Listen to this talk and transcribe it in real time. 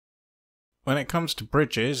When it comes to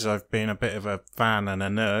bridges, I've been a bit of a fan and a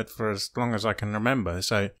nerd for as long as I can remember,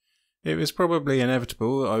 so it was probably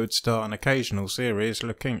inevitable I would start an occasional series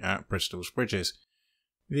looking at Bristol's bridges.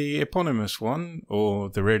 The eponymous one, or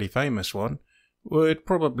the really famous one, would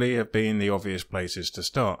probably have been the obvious places to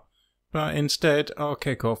start, but instead I'll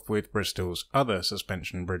kick off with Bristol's other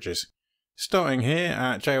suspension bridges. Starting here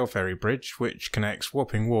at Gaol Ferry Bridge, which connects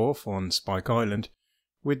Wapping Wharf on Spike Island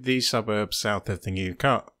with the suburbs south of the New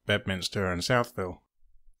Cut, Bedminster and Southville.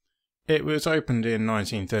 It was opened in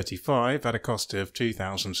 1935 at a cost of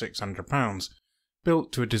 £2,600,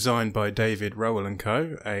 built to a design by David Rowell &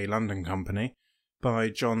 Co., a London company, by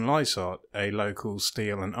John Lysart, a local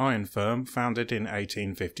steel and iron firm founded in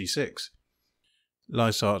 1856.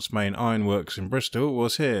 Lysart's main ironworks in Bristol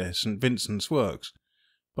was here, St Vincent's Works.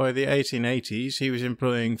 By the 1880s he was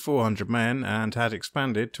employing 400 men and had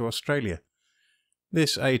expanded to Australia.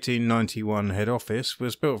 This 1891 head office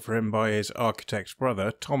was built for him by his architect's brother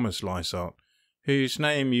Thomas Lysart, whose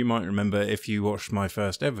name you might remember if you watched my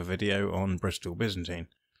first ever video on Bristol Byzantine.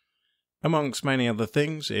 Amongst many other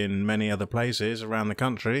things, in many other places around the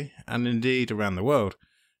country, and indeed around the world,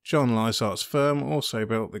 John Lysart's firm also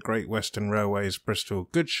built the Great Western Railway's Bristol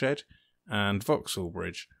Goods Shed and Vauxhall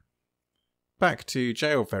Bridge. Back to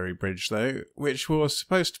Gaol Ferry Bridge though, which was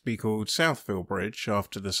supposed to be called Southville Bridge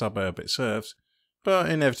after the suburb it serves,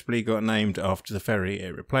 but inevitably got named after the ferry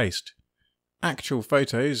it replaced. Actual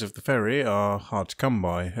photos of the ferry are hard to come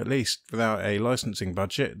by, at least without a licensing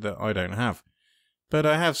budget that I don't have. But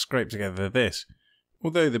I have scraped together this.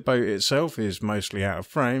 Although the boat itself is mostly out of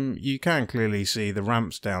frame, you can clearly see the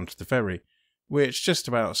ramps down to the ferry, which just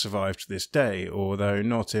about survive to this day, although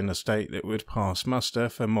not in a state that would pass muster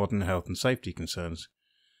for modern health and safety concerns.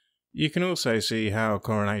 You can also see how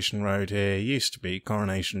Coronation Road here used to be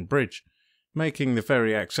Coronation Bridge, making the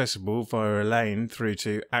ferry accessible via a lane through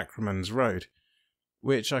to Ackerman's Road,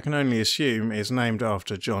 which I can only assume is named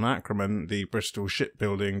after John Ackerman, the Bristol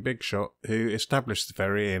shipbuilding big shot who established the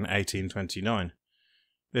ferry in 1829.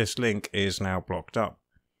 This link is now blocked up.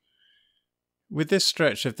 With this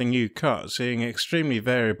stretch of the New Cut seeing extremely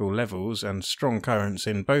variable levels and strong currents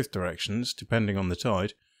in both directions depending on the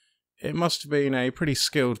tide, it must have been a pretty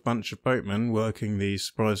skilled bunch of boatmen working these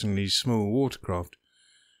surprisingly small watercraft.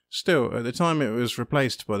 Still, at the time it was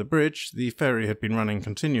replaced by the bridge, the ferry had been running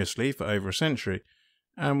continuously for over a century,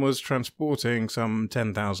 and was transporting some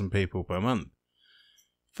 10,000 people per month.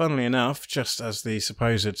 Funnily enough, just as the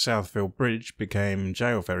supposed Southville Bridge became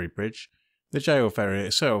Gaol Ferry Bridge, the Gaol Ferry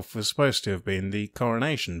itself was supposed to have been the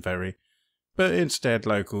Coronation Ferry, but instead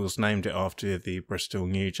locals named it after the Bristol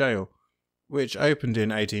New Gaol, which opened in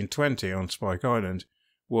 1820 on Spike Island,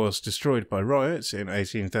 was destroyed by riots in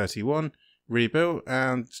 1831, rebuilt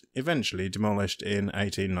and eventually demolished in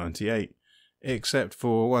 1898, except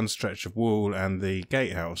for one stretch of wall and the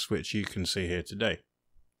gatehouse which you can see here today.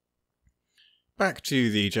 Back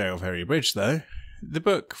to the Gaol Ferry Bridge though. The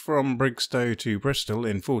book From Brigstow to Bristol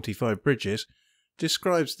in 45 Bridges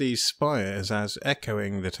describes these spires as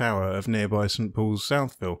echoing the tower of nearby St Paul's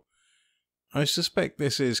Southville. I suspect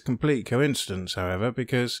this is complete coincidence however,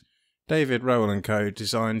 because David Rowell & Co.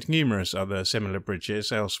 designed numerous other similar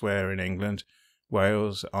bridges elsewhere in England,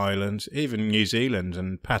 Wales, Ireland, even New Zealand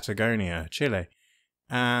and Patagonia, Chile,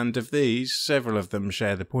 and of these, several of them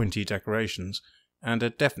share the pointy decorations and are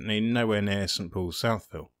definitely nowhere near St Paul's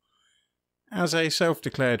Southville. As a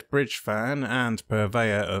self-declared bridge fan and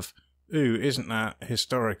purveyor of "ooh, isn't that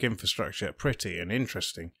historic infrastructure pretty and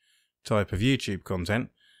interesting" type of YouTube content,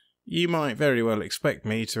 you might very well expect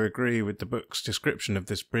me to agree with the book's description of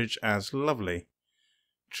this bridge as lovely.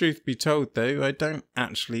 Truth be told though, I don't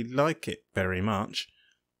actually like it very much.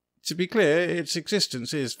 To be clear, its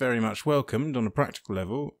existence is very much welcomed on a practical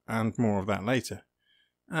level, and more of that later.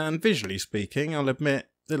 And visually speaking, I'll admit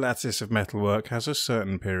the lattice of metalwork has a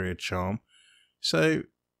certain period charm, so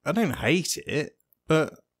I don't hate it,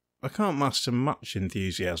 but I can't muster much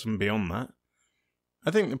enthusiasm beyond that. I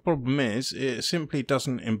think the problem is, it simply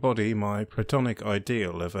doesn't embody my platonic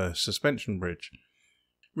ideal of a suspension bridge.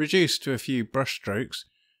 Reduced to a few brushstrokes,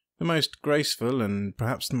 the most graceful and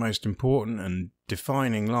perhaps the most important and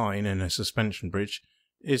defining line in a suspension bridge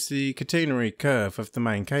is the catenary curve of the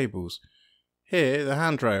main cables. Here, the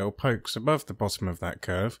handrail pokes above the bottom of that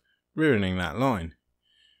curve, ruining that line.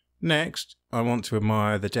 Next, I want to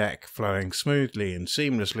admire the deck flowing smoothly and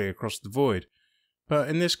seamlessly across the void, but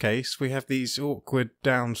in this case we have these awkward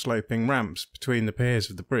down-sloping ramps between the piers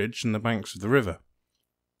of the bridge and the banks of the river.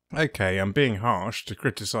 Okay, I'm being harsh to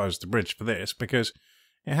criticise the bridge for this, because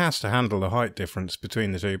it has to handle the height difference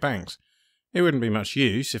between the two banks. It wouldn't be much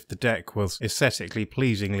use if the deck was aesthetically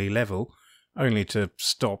pleasingly level, only to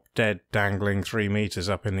stop dead dangling 3 metres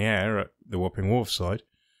up in the air at the Wapping Wharf side.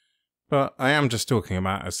 But I am just talking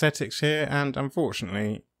about aesthetics here, and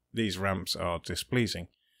unfortunately these ramps are displeasing.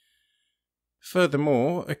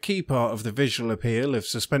 Furthermore, a key part of the visual appeal of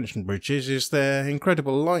suspension bridges is their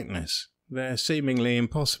incredible lightness, their seemingly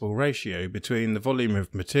impossible ratio between the volume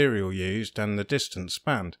of material used and the distance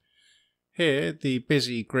spanned. Here, the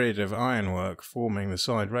busy grid of ironwork forming the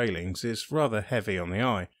side railings is rather heavy on the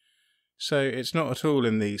eye, so it's not at all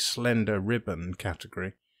in the slender ribbon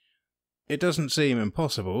category. It doesn't seem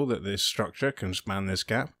impossible that this structure can span this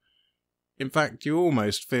gap. In fact, you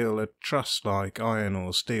almost feel a truss-like iron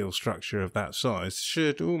or steel structure of that size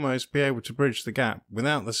should almost be able to bridge the gap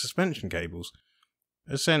without the suspension cables,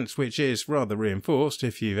 a sense which is rather reinforced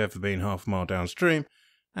if you've ever been half a mile downstream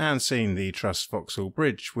and seen the Truss Vauxhall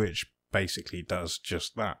Bridge, which basically does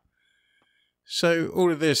just that. So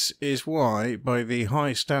all of this is why, by the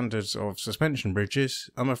high standards of suspension bridges,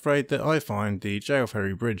 I'm afraid that I find the Gaol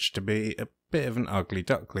Ferry Bridge to be a bit of an ugly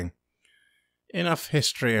duckling. Enough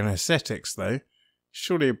history and aesthetics though.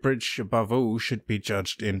 Surely a bridge above all should be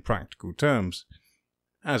judged in practical terms.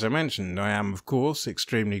 As I mentioned, I am of course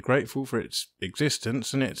extremely grateful for its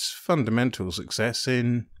existence and its fundamental success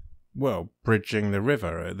in, well, bridging the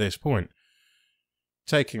river at this point.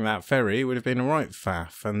 Taking that ferry would have been a right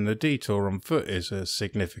faff, and the detour on foot is a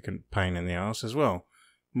significant pain in the arse as well.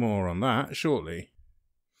 More on that shortly.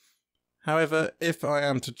 However, if I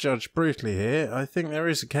am to judge brutally here, I think there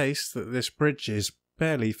is a case that this bridge is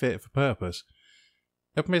barely fit for purpose.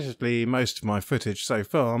 Admittedly, most of my footage so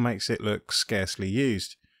far makes it look scarcely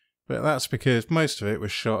used, but that's because most of it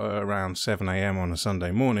was shot at around 7 AM on a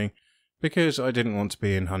Sunday morning, because I didn't want to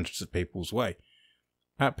be in hundreds of people's way.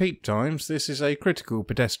 At peak times, this is a critical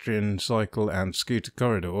pedestrian, cycle and scooter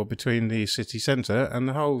corridor between the city centre and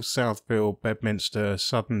the whole Southville, Bedminster,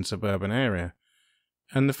 southern suburban area.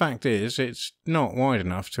 And the fact is, it's not wide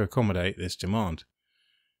enough to accommodate this demand.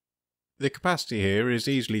 The capacity here is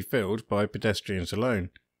easily filled by pedestrians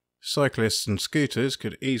alone. Cyclists and scooters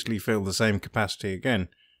could easily fill the same capacity again,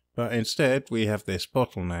 but instead we have this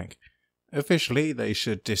bottleneck. Officially they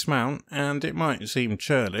should dismount, and it might seem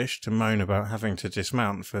churlish to moan about having to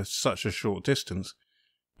dismount for such a short distance,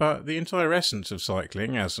 but the entire essence of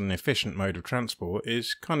cycling as an efficient mode of transport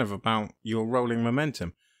is kind of about your rolling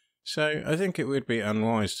momentum, so I think it would be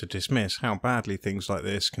unwise to dismiss how badly things like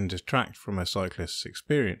this can detract from a cyclist's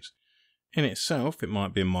experience. In itself it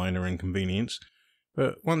might be a minor inconvenience,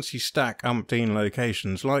 but once you stack umpteen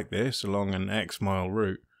locations like this along an X-mile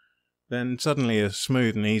route, then suddenly a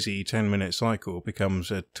smooth and easy 10-minute cycle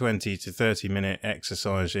becomes a 20 to 30-minute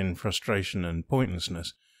exercise in frustration and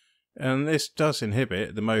pointlessness, and this does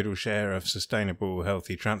inhibit the modal share of sustainable,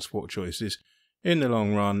 healthy transport choices in the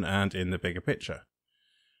long run and in the bigger picture.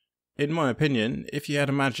 In my opinion, if you had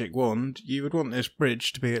a magic wand, you would want this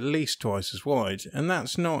bridge to be at least twice as wide, and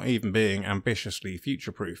that's not even being ambitiously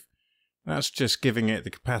future-proof. That's just giving it the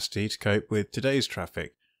capacity to cope with today's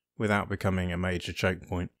traffic, without becoming a major choke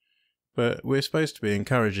point. But we're supposed to be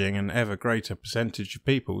encouraging an ever greater percentage of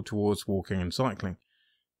people towards walking and cycling.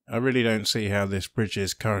 I really don't see how this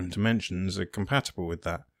bridge's current dimensions are compatible with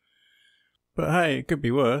that. But hey, it could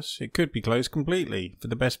be worse. It could be closed completely for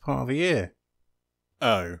the best part of a year.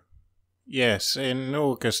 Oh. Yes, in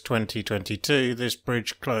August 2022 this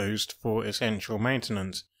bridge closed for essential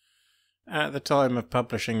maintenance. At the time of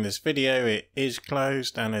publishing this video it is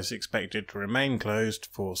closed and is expected to remain closed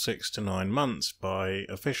for 6 to 9 months by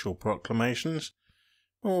official proclamations,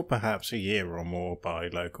 or perhaps a year or more by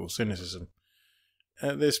local cynicism.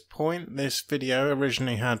 At this point, this video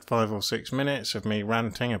originally had 5 or 6 minutes of me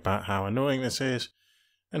ranting about how annoying this is,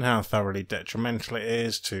 and how thoroughly detrimental it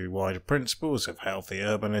is to wider principles of healthy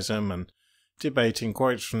urbanism, and debating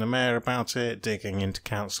quotes from the mayor about it, digging into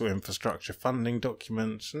council infrastructure funding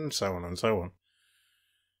documents, and so on and so on.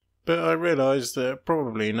 But I realised that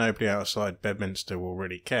probably nobody outside Bedminster will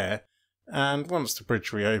really care, and once the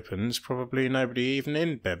bridge reopens, probably nobody even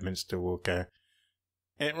in Bedminster will care.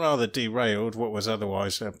 It rather derailed what was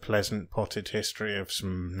otherwise a pleasant potted history of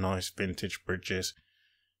some nice vintage bridges.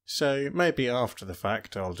 So maybe after the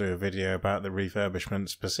fact I'll do a video about the refurbishment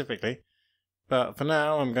specifically, but for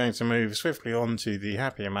now I'm going to move swiftly on to the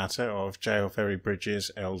happier matter of Gaol Ferry Bridge's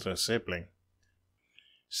elder sibling.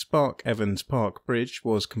 Sparke Evans Park Bridge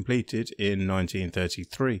was completed in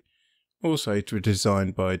 1933, also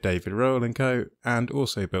designed by David Rowell & Co. and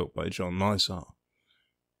also built by John Lysart.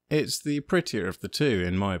 It's the prettier of the two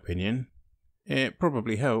in my opinion. It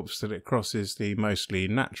probably helps that it crosses the mostly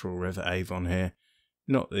natural River Avon here,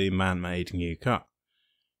 not the man-made New Cut.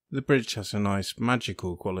 The bridge has a nice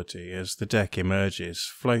magical quality as the deck emerges,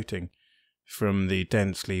 floating, from the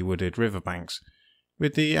densely wooded riverbanks,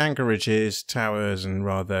 with the anchorages, towers and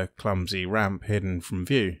rather clumsy ramp hidden from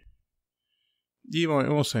view. You might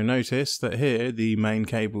also notice that here the main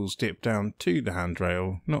cables dip down to the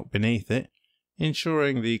handrail, not beneath it,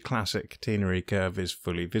 ensuring the classic catenary curve is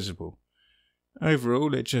fully visible.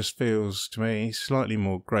 Overall, it just feels, to me, slightly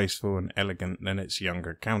more graceful and elegant than its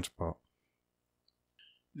younger counterpart.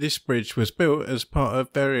 This bridge was built as part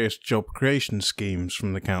of various job creation schemes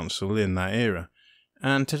from the council in that era,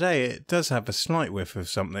 and today it does have a slight whiff of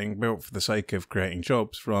something built for the sake of creating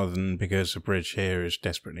jobs rather than because a bridge here is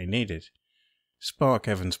desperately needed. Sparke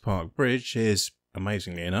Evans Park Bridge is,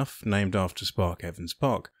 amazingly enough, named after Sparke Evans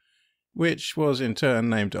Park, which was in turn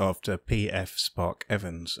named after P.F. Sparke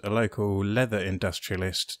Evans, a local leather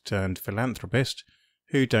industrialist turned philanthropist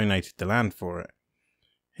who donated the land for it.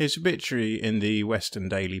 His obituary in the Western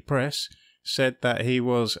Daily Press said that he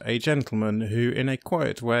was a gentleman who in a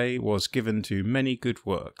quiet way was given to many good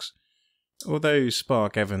works. Although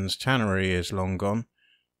Sparke Evans Tannery is long gone,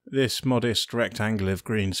 this modest rectangle of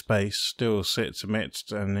green space still sits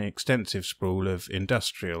amidst an extensive sprawl of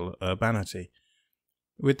industrial urbanity.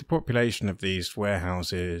 With the population of these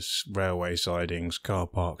warehouses, railway sidings, car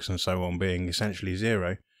parks and so on being essentially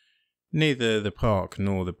zero, neither the park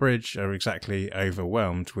nor the bridge are exactly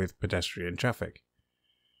overwhelmed with pedestrian traffic.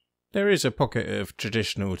 There is a pocket of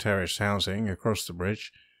traditional terraced housing across the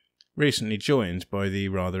bridge, recently joined by the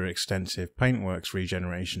rather extensive paintworks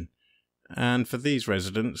regeneration, and for these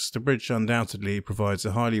residents the bridge undoubtedly provides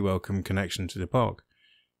a highly welcome connection to the park.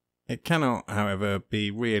 It cannot, however,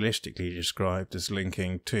 be realistically described as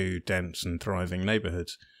linking two dense and thriving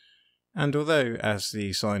neighbourhoods, and although, as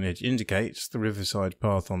the signage indicates, the riverside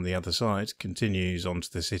path on the other side continues onto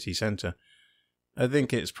the city centre, I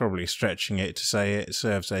think it's probably stretching it to say it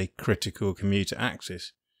serves a critical commuter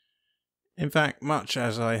axis. In fact, much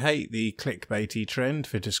as I hate the clickbaity trend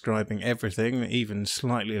for describing everything even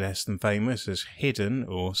slightly less than famous as hidden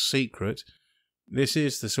or secret, this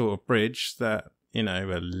is the sort of bridge that,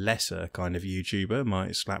 a lesser kind of YouTuber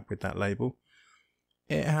might slap with that label.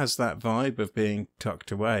 It has that vibe of being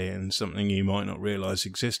tucked away and something you might not realise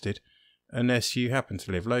existed, unless you happen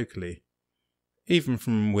to live locally. Even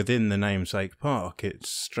from within the namesake park, it's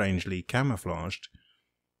strangely camouflaged.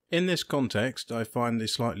 In this context, I find the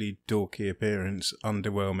slightly dorky appearance,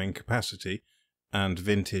 underwhelming capacity, and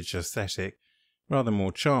vintage aesthetic rather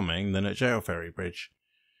more charming than at Gaol Ferry Bridge.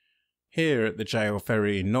 Here at the Gaol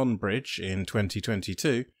Ferry non-bridge in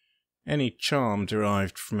 2022, any charm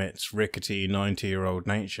derived from its rickety 90-year-old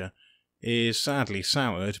nature is sadly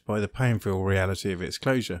soured by the painful reality of its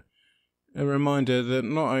closure. A reminder that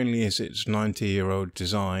not only is its 90-year-old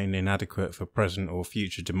design inadequate for present or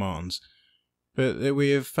future demands, but that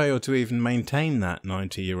we have failed to even maintain that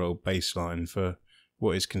 90-year-old baseline for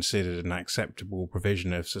what is considered an acceptable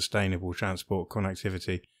provision of sustainable transport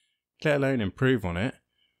connectivity, let alone improve on it.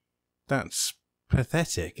 That's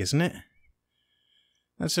pathetic, isn't it?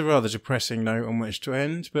 That's a rather depressing note on which to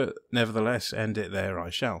end, but nevertheless end it there I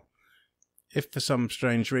shall. If for some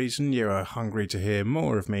strange reason you are hungry to hear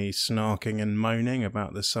more of me snarking and moaning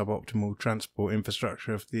about the suboptimal transport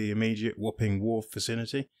infrastructure of the immediate Wapping Wharf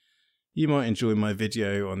vicinity, you might enjoy my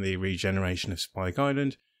video on the regeneration of Spike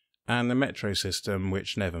Island and the metro system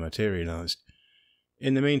which never materialised.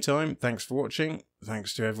 In the meantime, thanks for watching,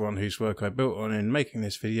 thanks to everyone whose work I built on in making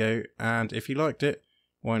this video, and if you liked it,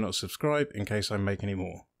 why not subscribe in case I make any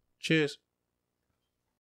more. Cheers!